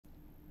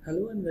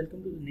Hello and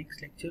welcome to the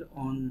next lecture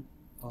on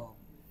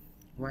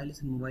wireless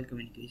and mobile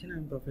communication. I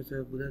am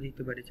Professor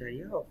Budaditya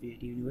Bhattacharya of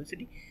VIT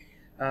University.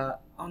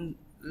 On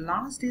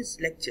last day's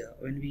lecture,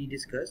 when we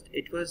discussed,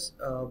 it was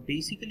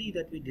basically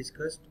that we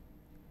discussed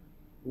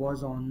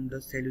was on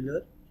the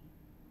cellular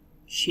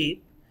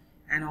shape,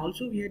 and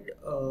also we had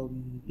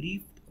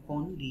briefed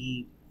upon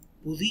the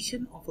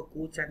position of a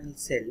co-channel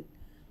cell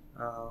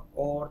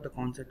or the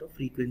concept of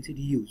frequency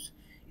reuse.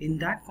 In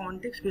that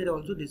context, we had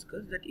also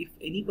discussed that if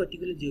any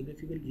particular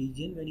geographical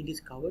region, when it is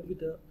covered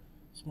with a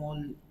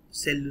small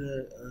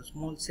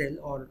small cell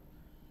or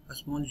a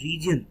small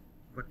region,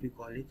 what we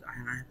call it,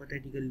 an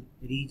hypothetical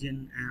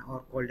region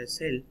or called a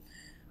cell,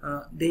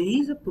 there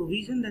is a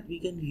provision that we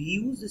can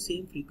reuse the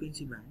same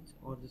frequency bands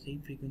or the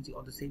same frequency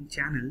or the same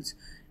channels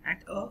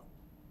at a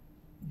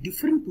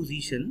different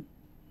position,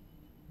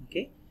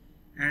 okay,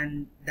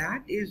 and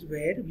that is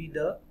where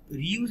the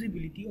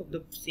reusability of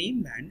the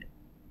same band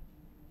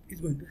is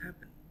going to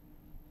happen,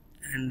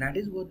 and that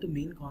is what the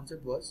main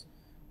concept was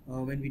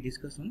when we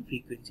discussed on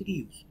frequency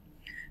reuse.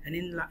 And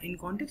in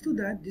context to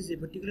that, this is a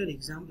particular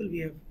example we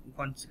have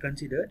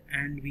considered,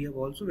 and we have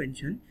also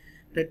mentioned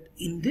that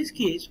in this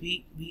case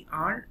we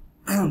are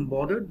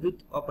bothered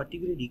with a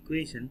particular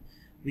equation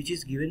which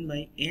is given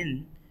by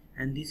n,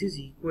 and this is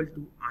equal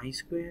to I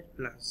square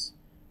plus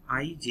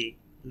ij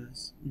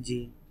plus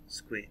j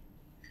square.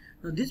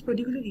 Now this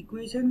particular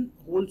equation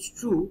holds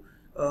true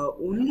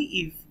only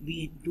if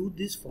we do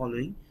this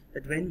following,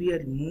 that when we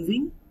are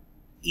moving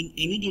in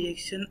any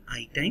direction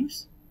I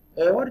times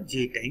or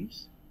j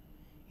times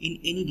in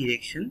any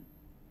direction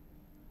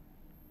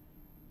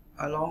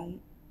along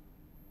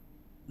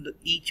the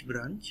each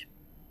branch,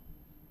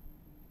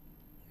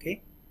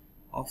 okay,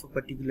 of a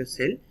particular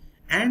cell,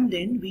 and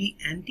then we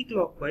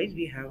anti-clockwise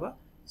we have a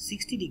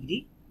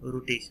 60-degree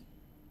rotation,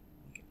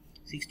 okay,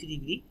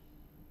 60-degree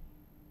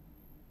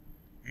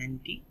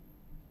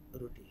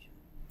anti-rotation.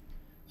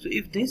 So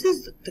if this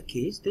is the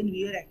case, then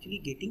we are actually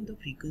getting the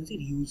frequency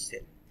reuse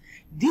cell.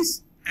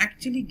 This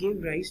actually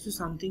gave rise to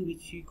something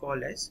which we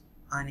call as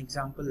an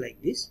example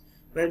like this,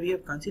 where we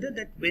have considered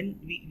that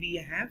when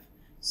we have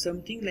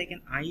something like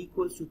an I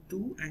equals to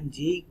 2 and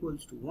j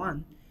equals to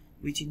 1,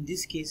 which in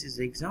this case is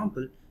the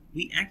example,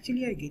 we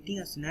actually are getting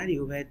a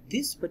scenario where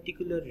this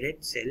particular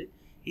red cell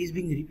is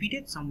being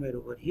repeated somewhere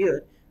over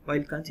here,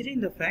 while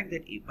considering the fact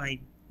that if by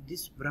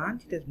this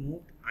branch it has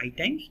moved I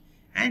times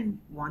and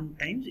 1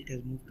 times it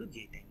has moved to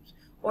j times,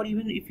 or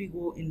even if we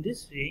go in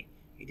this way,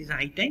 it is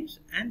I times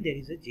and there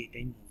is a j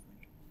time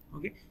movement.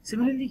 Okay.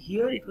 Similarly,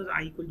 here it was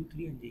I equal to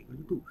 3 and j equal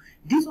to 2.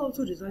 This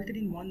also resulted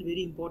in one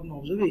very important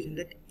observation,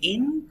 that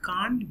n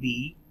can't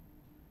be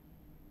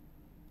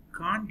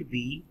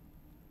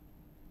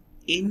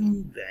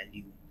any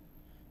value.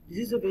 This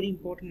is a very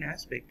important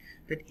aspect,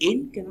 that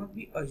n cannot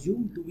be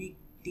assumed to be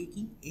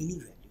taking any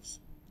values.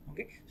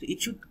 Okay, so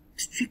it should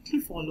strictly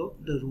follow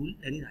the rule,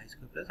 that is I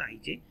square plus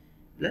ij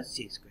plus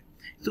j square.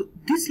 So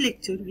this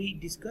lecture we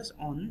discuss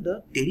on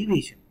the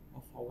derivation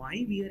of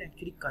why we are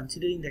actually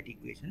considering that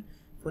equation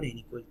for n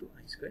equal to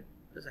I square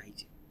plus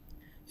ij.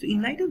 So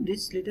in light of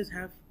this, let us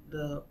have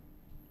the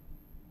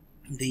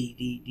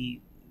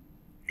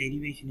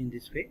derivation in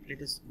this way.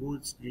 Let us go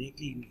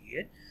directly in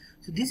here.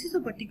 So this is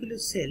a particular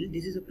cell,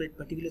 this is a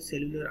particular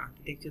cellular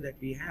architecture that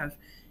we have,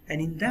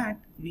 and in that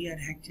we are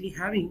actually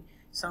having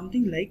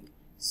something like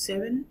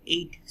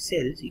 7-8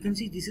 cells. You can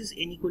see this is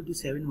n equal to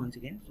 7 once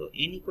again. So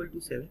n equal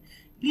to 7.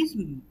 Please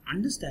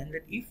understand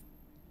that if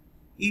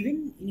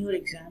even in your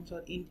exams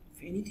or if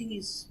anything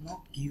is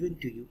not given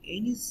to you,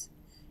 n is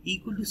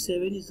equal to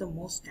 7 is the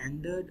most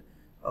standard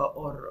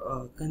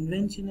or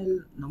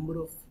conventional number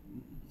of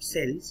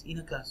cells in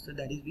a cluster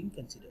that is being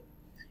considered.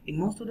 In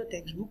most of the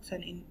textbooks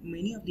and in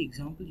many of the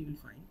examples you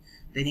will find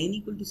that n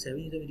equal to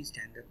 7 is a very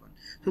standard one.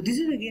 So this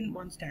is again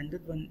one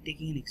standard one,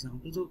 taking an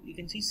example. So you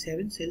can see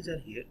 7 cells are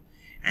here,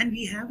 and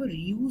we have a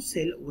reuse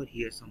cell over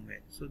here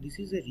somewhere. So this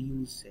is a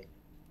reuse cell.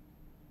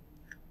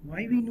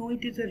 Why we know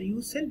it is a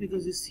reuse cell?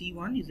 Because this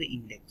C1 is the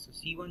index. So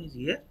C1 is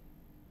here,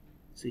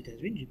 so it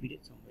has been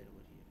repeated somewhere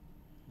over here.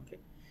 Okay.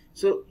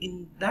 So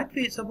in that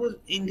way, suppose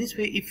in this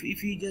way, if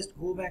we just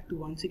go back to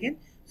once again,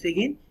 so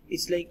again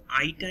it's like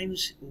I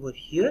times over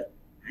here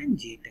and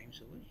j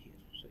times over here.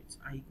 So it's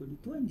I equal to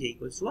 2 and j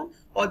equals to 1,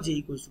 or j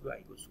equals to 2, I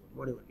equals to 1,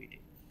 whatever we did.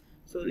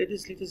 So let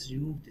us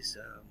remove this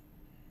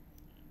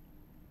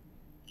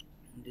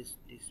this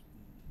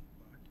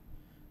part.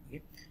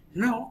 Okay.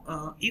 Now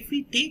if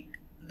we take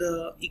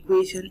the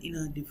equation in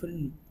a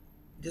different,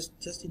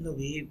 just in the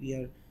way we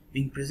are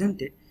being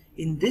presented,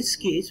 in this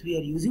case we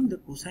are using the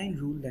cosine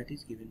rule that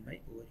is given by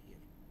over here.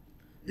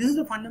 This is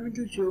the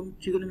fundamental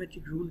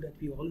trigonometric rule that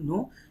we all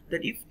know,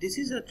 that if this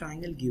is a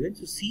triangle given,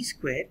 so c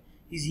square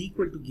is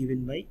equal to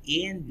given by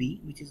a and b,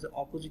 which is the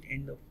opposite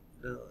end of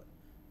the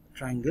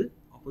triangle,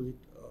 opposite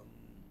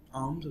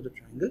arms of the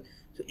triangle.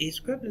 So a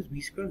square plus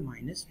b square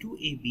minus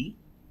 2ab,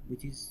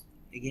 which is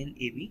again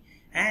ab,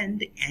 and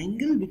the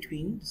angle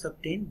between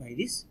subtended by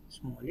this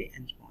small a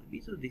and small b.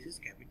 So this is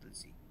capital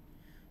C.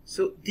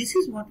 So this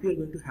is what we are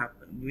going to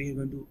happen. We are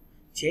going to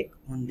check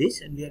on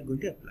this and we are going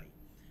to apply.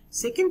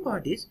 Second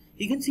part is,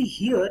 you can see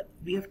here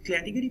we have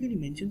categorically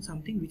mentioned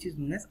something which is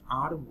known as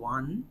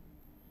R1,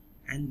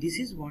 and this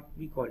is what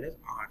we call as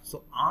R.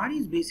 So R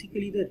is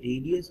basically the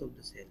radius of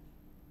the cell.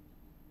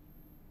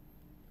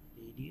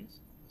 Radius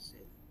of the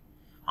cell.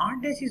 R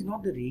dash is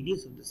not the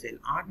radius of the cell.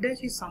 R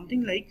dash is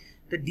something like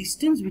the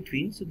distance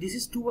between. So this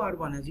is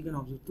 2R1, as you can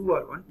observe,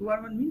 2R1.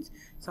 2R1 means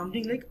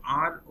something like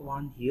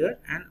R1 here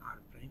and R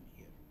prime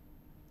here.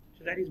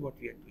 So that is what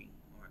we are doing.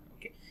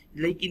 Okay,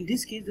 like in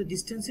this case the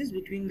distance is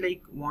between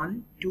like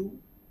 1, 2,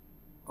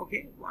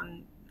 okay,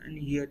 1 and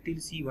here till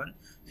C1.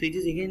 So it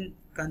is again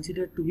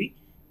considered to be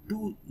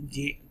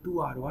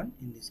 2R1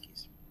 in this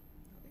case.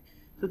 Okay.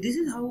 So this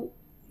is how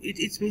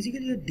it's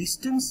basically a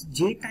distance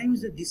J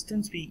times the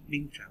distance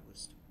being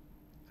traversed,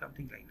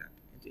 something like that.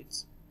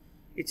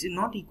 It's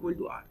not equal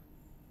to R,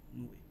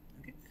 no way.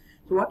 Okay.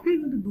 So what we are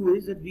going to do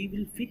is that we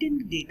will fit in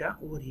the data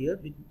over here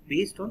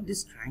based on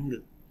this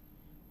triangle.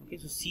 Okay,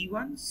 so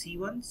C1,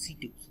 C1,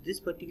 C2. So this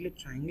particular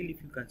triangle,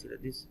 if you consider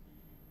this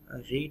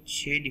red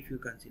shade, if you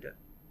consider,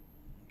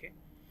 okay,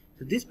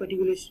 so this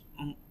particular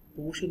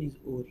portion is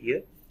over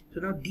here. So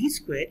now d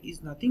square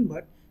is nothing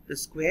but the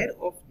square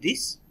of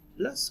this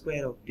plus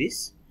square of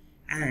this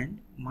and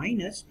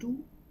minus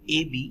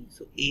 2ab,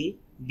 so a,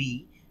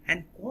 b,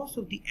 and cos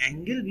of the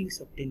angle being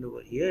subtended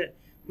over here,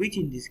 which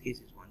in this case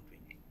is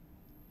 120,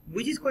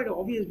 which is quite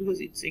obvious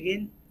because it's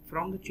again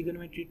from the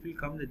trigonometry it will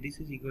come that this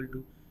is equal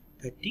to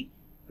 30,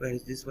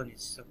 whereas this one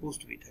is supposed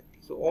to be 30.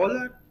 So all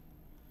are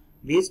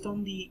based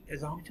on the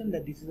assumption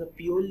that this is a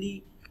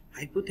purely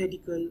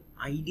hypothetical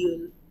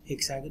ideal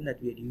hexagon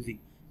that we are using.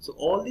 So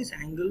all these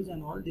angles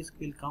and all this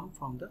will come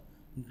from the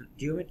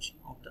geometry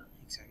of the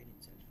hexagon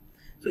itself.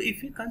 So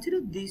if you consider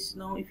this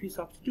now, if you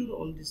substitute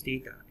all this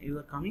data, you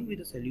are coming with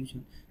a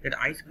solution that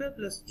I square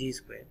plus j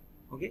square.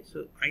 Okay,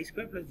 so I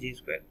square plus j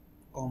square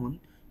common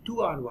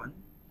 2r1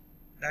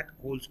 that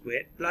whole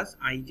square plus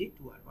ij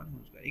 2r1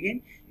 whole square.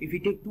 Again, if we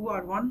take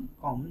 2r1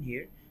 common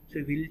here,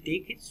 so we will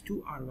take its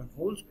 2r1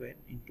 whole square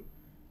into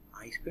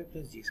I square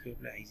plus j square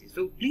plus ij.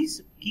 So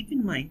please keep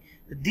in mind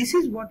that this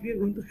is what we are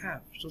going to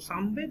have. So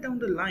somewhere down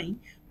the line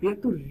we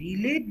have to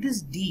relate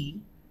this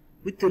d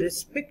with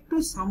respect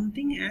to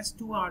something as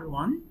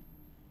 2r1,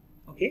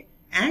 okay,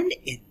 and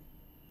n.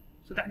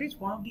 So that is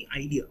one of the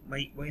idea.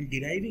 While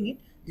deriving it,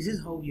 this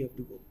is how we have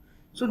to go.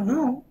 So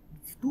now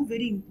two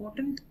very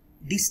important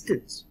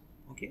distance,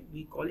 okay,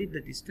 we call it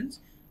the distance,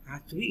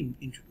 has to be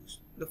introduced.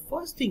 The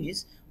first thing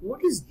is,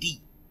 what is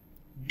d?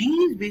 D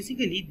is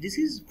basically, this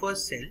is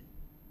first cell,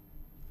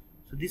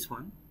 so this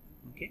one,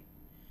 okay,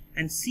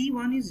 and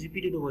C1 is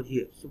repeated over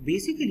here. So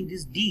basically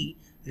this D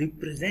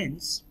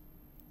represents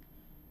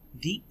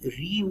the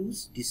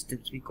reuse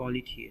distance, we call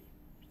it here,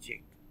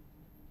 check.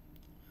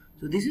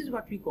 So this is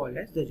what we call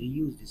as the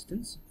reuse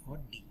distance, or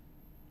D,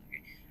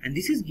 okay, and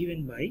this is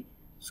given by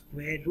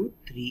square root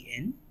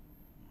 3n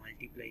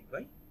multiplied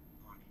by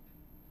r.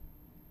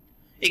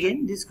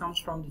 Again, this comes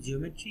from the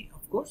geometry,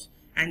 of course,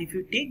 and if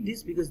you take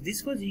this, because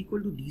this was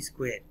equal to d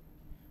square,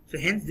 so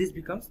hence this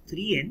becomes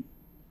 3n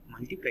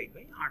multiplied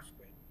by r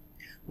square.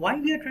 Why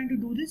we are trying to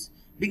do this?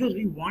 Because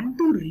we want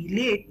to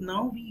relate,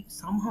 now we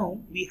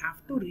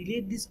have to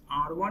relate this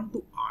r1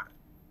 to r.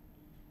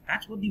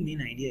 That's what the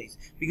main idea is,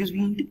 because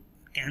we need to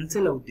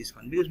cancel out this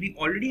one, because we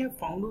already have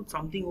found out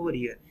something over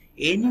here.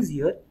 N is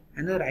here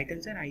and the right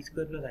hand side I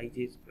square plus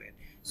ij square.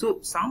 So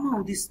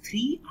somehow this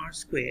 3r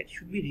square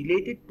should be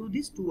related to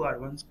this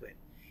 2r1 square,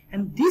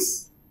 and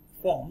this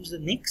forms the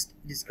next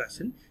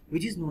discussion,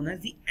 which is known as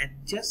the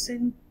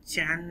adjacent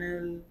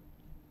channel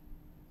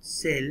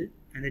cell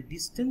and the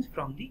distance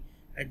from the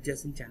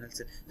adjacent channel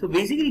cell. So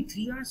basically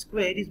 3r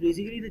square is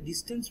basically the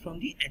distance from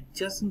the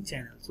adjacent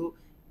channel. So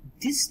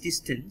this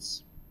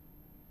distance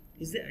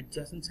is the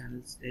adjacent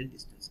channel cell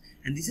distance,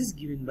 and this is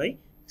given by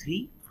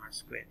 3r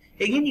square.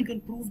 Again, you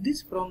can prove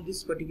this from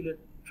this particular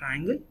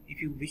triangle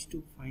if you wish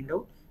to find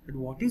out that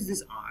what is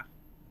this r,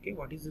 okay,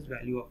 what is this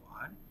value of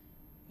r,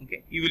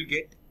 okay, you will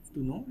get to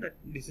know that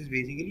this is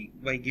basically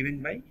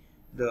given by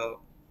the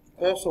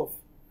cos of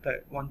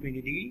 120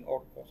 degree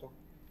or cos of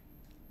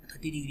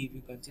 30 degree if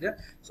you consider.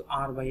 So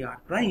r by r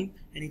prime,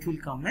 and it will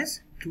come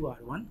as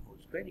 2r1 whole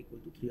square equal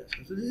to 3r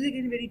square. So this is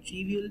again very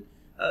trivial,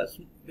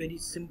 very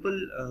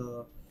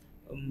simple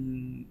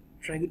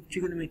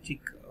trigonometric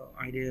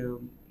idea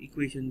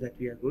equation that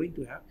we are going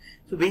to have.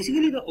 So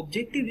basically the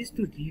objective is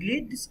to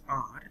relate this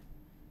r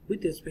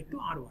with respect to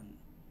r1.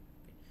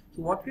 Okay.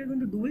 So what we are going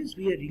to do is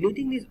we are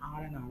relating this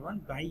r and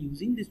r1 by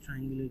using this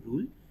triangular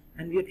rule,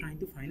 and we are trying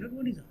to find out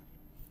what is r.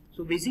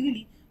 So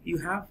basically you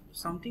have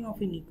something of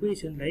an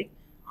equation like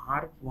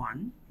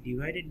r1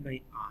 divided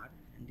by r,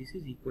 and this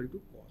is equal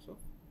to cos of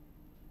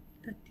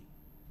 30.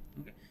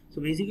 Okay.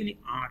 So basically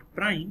r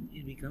prime,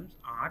 it becomes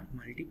r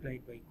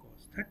multiplied by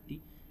cos 30,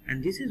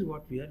 and this is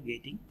what we are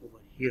getting over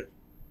here.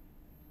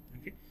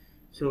 Okay.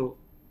 So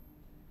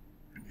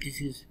this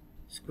is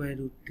square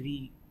root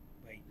 3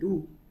 by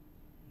 2,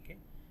 okay,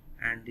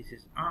 and this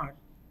is r.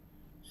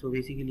 So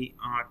basically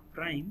r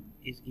prime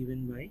is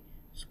given by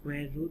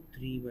square root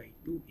 3 by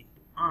 2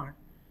 into r.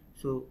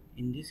 So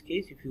in this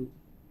case, if you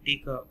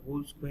take a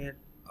whole square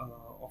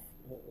of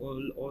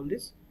all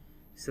this.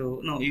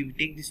 So now you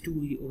take this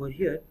 2 over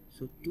here,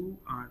 so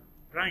 2r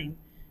prime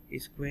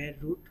is square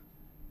root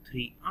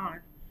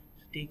 3r.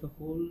 So take a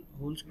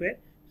whole square,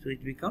 so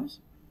it becomes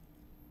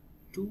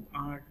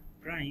 2r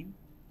prime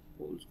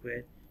whole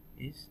square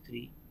is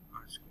 3r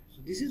square.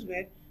 So this is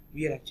where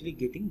we are actually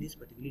getting this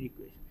particular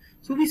equation.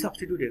 So we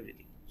substitute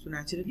everything. So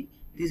naturally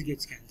this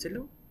gets cancelled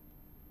out,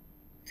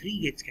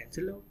 3 gets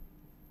cancelled out.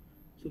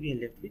 So we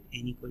are left with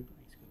n equal to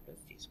I square plus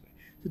j square.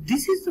 So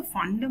this is the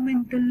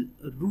fundamental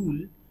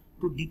rule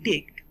to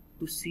detect,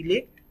 to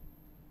select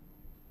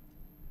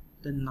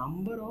the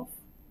number of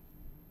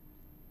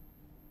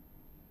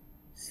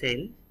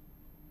cells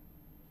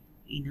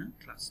in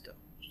a cluster.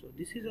 So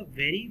this is a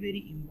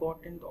very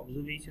important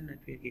observation that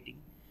we are getting.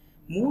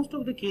 Most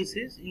of the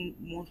cases, in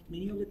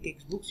many of the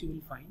textbooks, you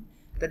will find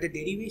that the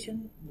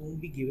derivation won't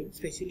be given,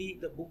 especially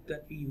the book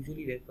that we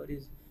usually refer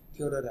is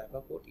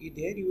Theodore-Rappaport.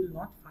 There you will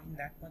not find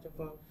that much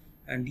of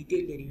a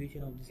detailed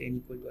derivation of this n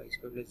equal to I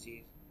square plus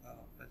j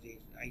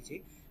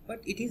ij, but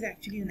it is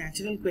actually a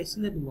natural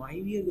question that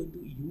why we are going to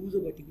use a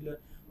particular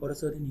or a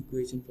certain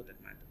equation for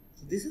that matter.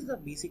 So this is the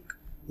basic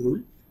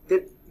rule.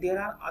 There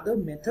are other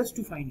methods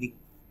to finding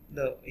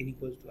the n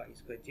equals to I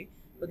square j,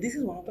 but this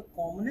is one of the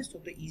commonest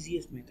of the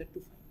easiest method to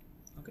find.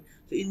 Okay,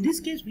 so in this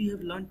case we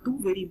have learned two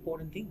very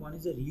important things. One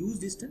is the reuse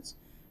distance.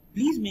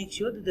 Please make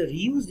sure that the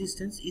reuse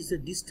distance is the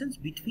distance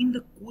between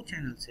the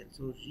co-channel cells.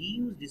 So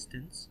reuse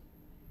distance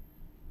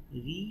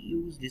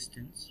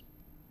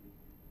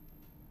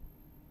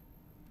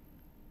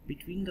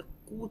between the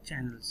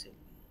co-channel cell,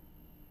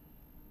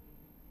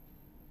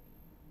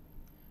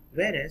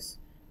 whereas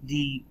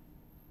the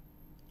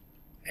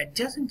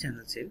adjacent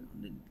channel cell,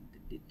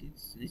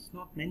 it's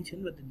not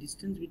mentioned, but the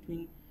distance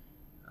between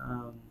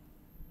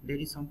there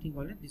is something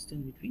called a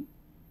distance between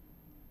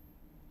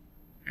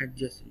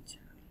adjacent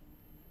channel.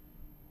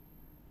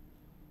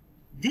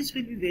 This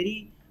will be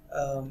very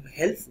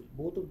helpful.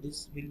 Both of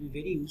this will be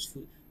very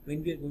useful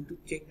when we are going to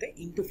check the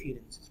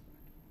interferences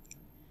part.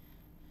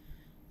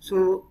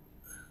 So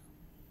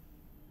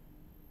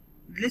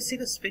let's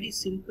take a very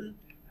simple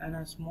and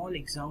a small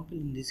example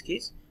in this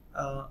case.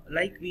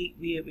 Like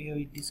we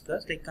have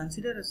discussed, like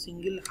consider a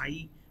single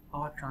high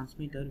power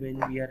transmitter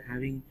when we are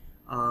having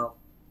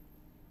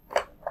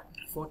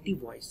 40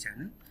 voice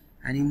channel,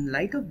 and in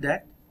light of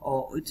that,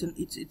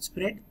 it's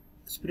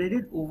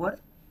spreaded over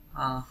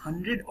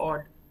 100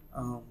 odd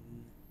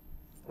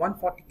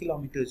 140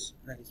 kilometers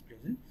that is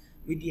present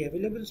with the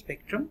available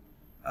spectrum,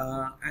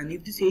 and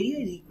if this area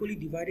is equally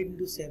divided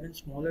into 7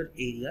 smaller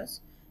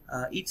areas,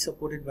 each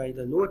supported by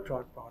the lower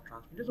power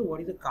transmitter. So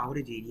what is the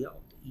coverage area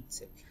of each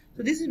cell?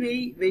 So this is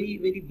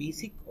very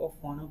basic of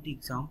one of the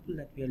example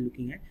that we are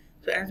looking at.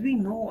 So as we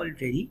know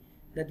already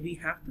that we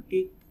have to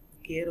take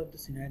care of the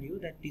scenario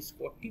that this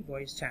 40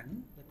 voice channel,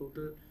 the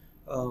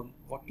total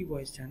 40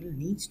 voice channel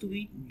needs to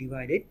be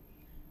divided,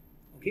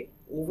 okay,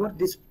 over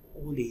this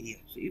whole area.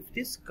 So if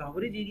this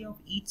coverage area of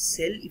each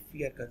cell, if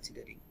we are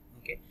considering,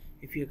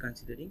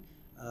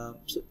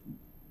 so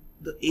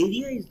the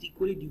area is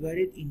equally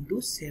divided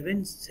into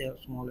 7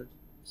 smaller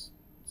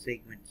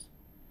segments.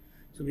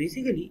 So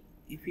basically,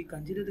 if we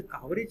consider the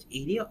coverage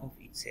area of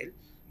each cell,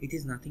 it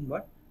is nothing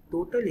but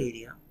total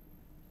area,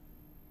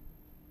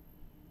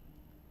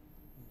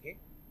 okay,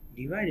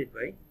 divided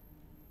by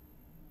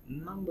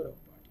number of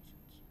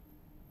partitions,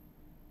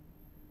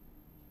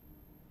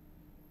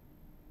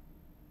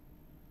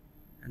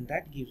 and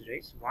that gives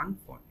rise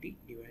 140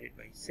 divided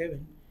by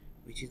 7,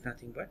 which is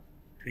nothing but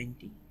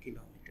 20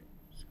 kilometer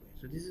square.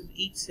 So this is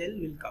each cell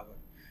will cover.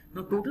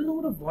 Now total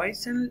number of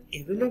voice channel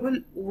available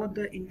over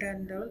the entire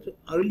interval. So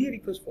earlier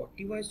it was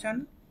 40 voice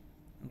channel.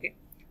 Okay.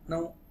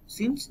 Now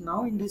since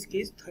now in this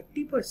case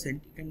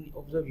 30%, you can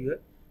observe here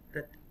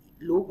that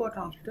low power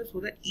transmitter, so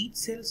that each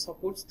cell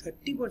supports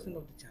 30%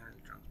 of the channel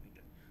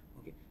transmitter.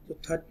 Okay. So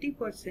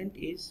 30%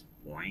 is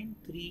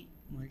 0.3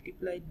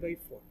 multiplied by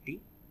 40.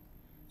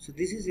 So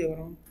this is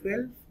around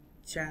 12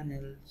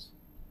 channels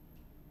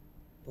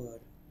per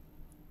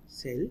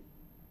cell.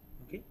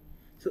 Okay.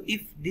 So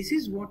if this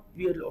is what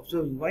we are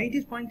observing, why it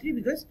is 0.3?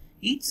 Because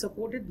each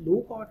supported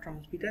low power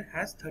transmitter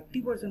has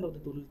 30% of the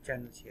total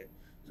channels here.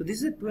 So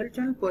this is a 12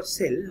 channel per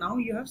cell. Now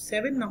you have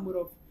 7 number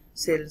of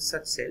cells,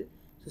 such cell.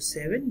 So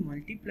 7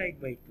 multiplied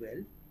by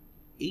 12,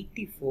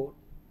 84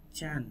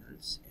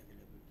 channels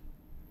available.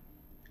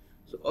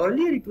 So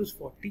earlier it was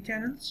 40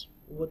 channels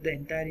over the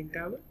entire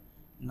interval.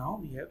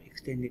 Now we have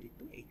extended it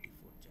to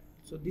 84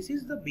 channels. So this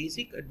is the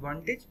basic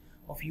advantage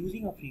of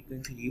using a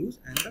frequency reuse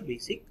and the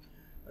basic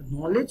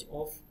knowledge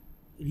of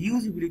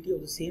reusability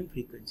of the same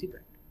frequency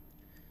band.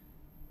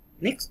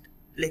 Next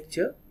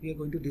lecture we are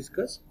going to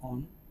discuss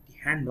on the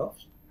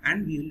handoffs,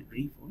 and we will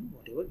brief on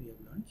whatever we have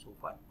learned so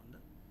far on the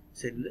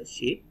cellular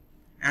shape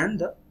and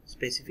the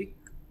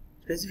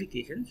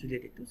specifications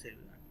related to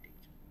cellular